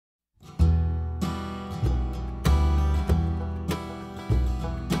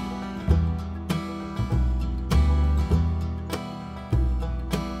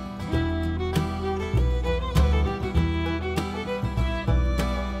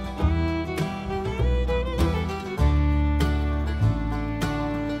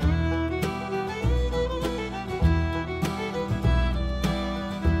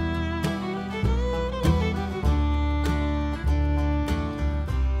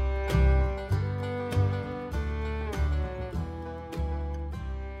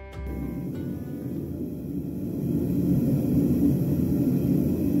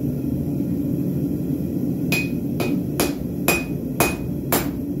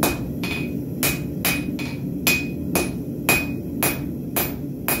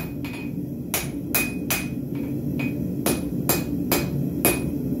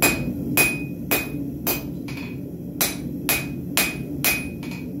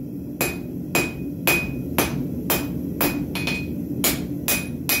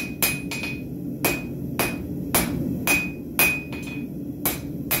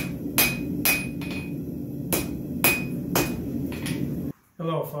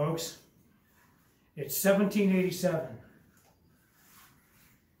Hello, folks. It's 1787,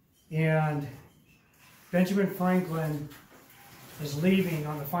 and Benjamin Franklin is leaving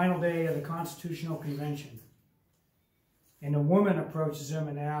on the final day of the Constitutional Convention. And a woman approaches him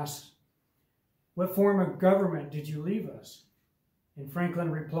and asks, "What form of government did you leave us?" And Franklin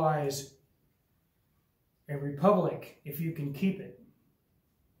replies, "A republic, if you can keep it."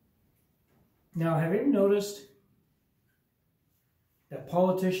 Now, have you noticed that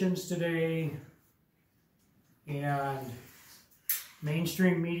politicians today and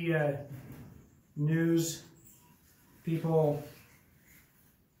mainstream media news people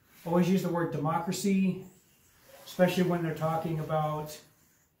always use the word democracy, especially when they're talking about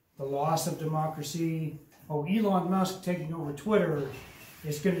the loss of democracy? Oh, Elon Musk taking over Twitter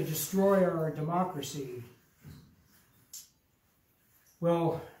is going to destroy our democracy.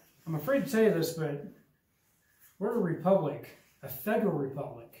 Well, I'm afraid to say this, but we're a republic, a federal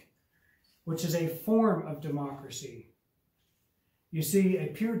republic, which is a form of democracy. You see,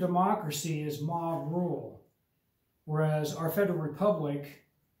 a pure democracy is mob rule, whereas our federal republic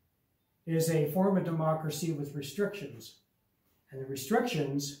is a form of democracy with restrictions. And the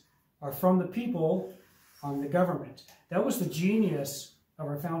restrictions are from the people on the government. That was the genius of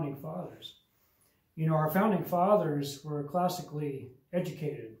our founding fathers. You know, our founding fathers were classically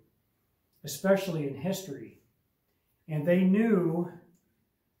educated, especially in history. And they knew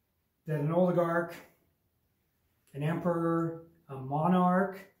that an oligarch, an emperor, a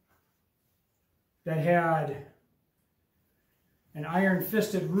monarch that had an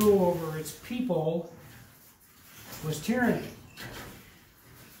iron-fisted rule over its people was tyranny.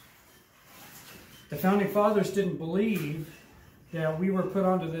 The founding fathers didn't believe that we were put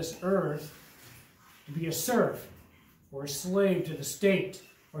onto this earth to be a serf or a slave to the state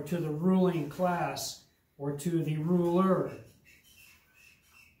or to the ruling class or to the ruler.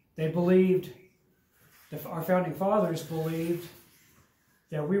 They believed, our founding fathers believed,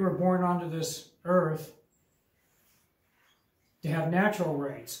 that we were born onto this earth to have natural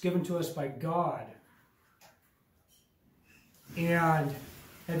rights given to us by God. And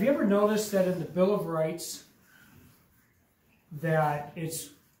have you ever noticed that in the Bill of Rights that it's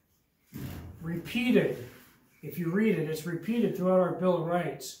repeated, if you read it, it's repeated throughout our Bill of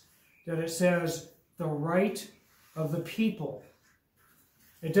Rights, that it says the right of the people.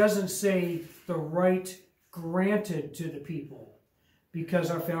 It doesn't say the right granted to the people, because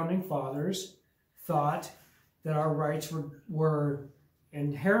our founding fathers thought that our rights were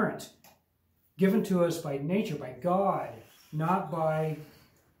inherent, given to us by nature, by God, not by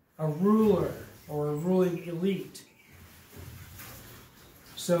a ruler or a ruling elite.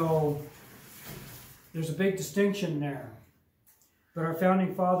 So there's a big distinction there. But our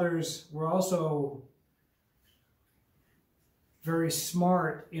founding fathers were also very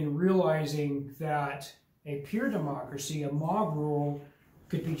smart in realizing that a pure democracy, a mob rule,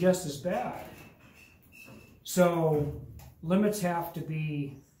 could be just as bad. So limits have to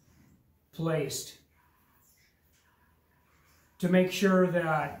be placed to make sure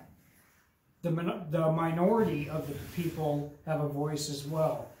that the minority of the people have a voice as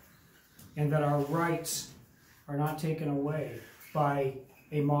well, and that our rights are not taken away by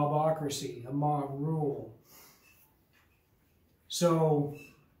a mobocracy, a mob rule. So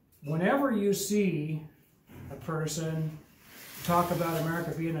whenever you see a person talk about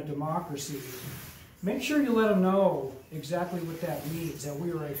America being a democracy, make sure you let them know exactly what that means, that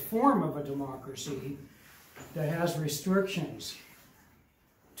we are a form of a democracy that has restrictions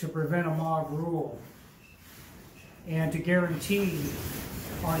to prevent a mob rule and to guarantee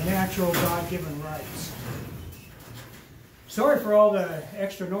our natural God-given rights. Sorry for all the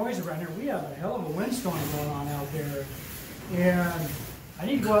extra noise around here. We have a hell of a windstorm going on out there. And I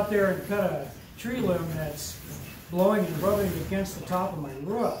need to go out there and cut a tree limb that's blowing and rubbing against the top of my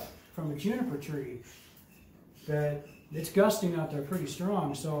roof from a juniper tree. But it's gusting out there pretty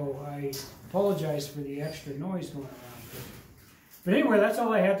strong, so I apologize for the extra noise going around. But anyway, that's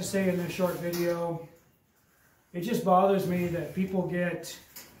all I had to say in this short video. It just bothers me that people get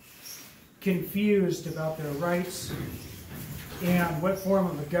confused about their rights and what form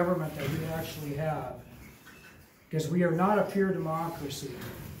of a government that we actually have. Because we are not a pure democracy.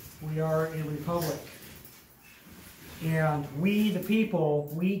 We are a republic. And we, the people,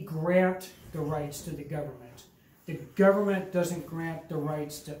 we grant the rights to the government. The government doesn't grant the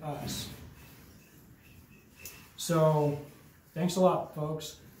rights to us. So, thanks a lot,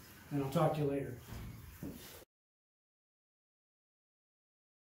 folks, and I'll talk to you later.